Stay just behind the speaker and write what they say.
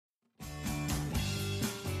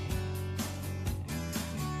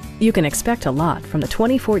You can expect a lot from the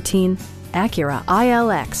 2014 Acura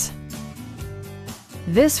ILX.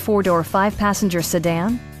 This four-door, five-passenger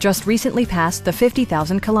sedan just recently passed the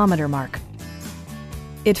 50,000-kilometer mark.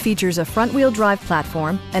 It features a front-wheel drive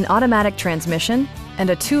platform, an automatic transmission,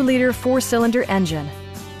 and a 2-liter four-cylinder engine.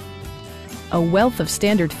 A wealth of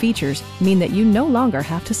standard features mean that you no longer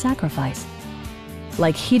have to sacrifice,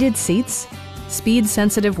 like heated seats,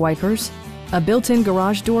 speed-sensitive wipers, a built-in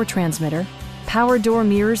garage door transmitter, power door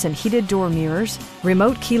mirrors and heated door mirrors,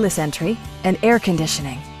 remote keyless entry, and air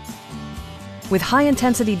conditioning. With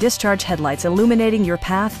high-intensity discharge headlights illuminating your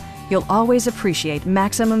path, you'll always appreciate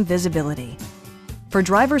maximum visibility. For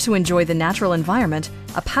drivers who enjoy the natural environment,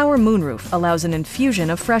 a power moonroof allows an infusion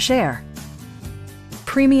of fresh air.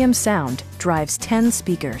 Premium sound drives 10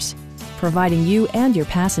 speakers, providing you and your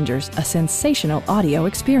passengers a sensational audio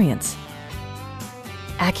experience.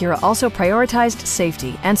 Acura also prioritized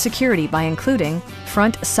safety and security by including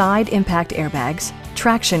front side impact airbags,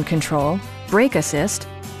 traction control, brake assist,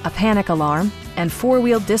 a panic alarm, and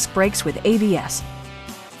four-wheel disc brakes with ABS.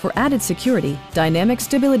 For added security, dynamic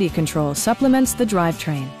stability control supplements the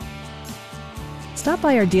drivetrain. Stop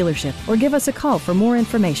by our dealership or give us a call for more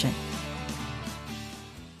information.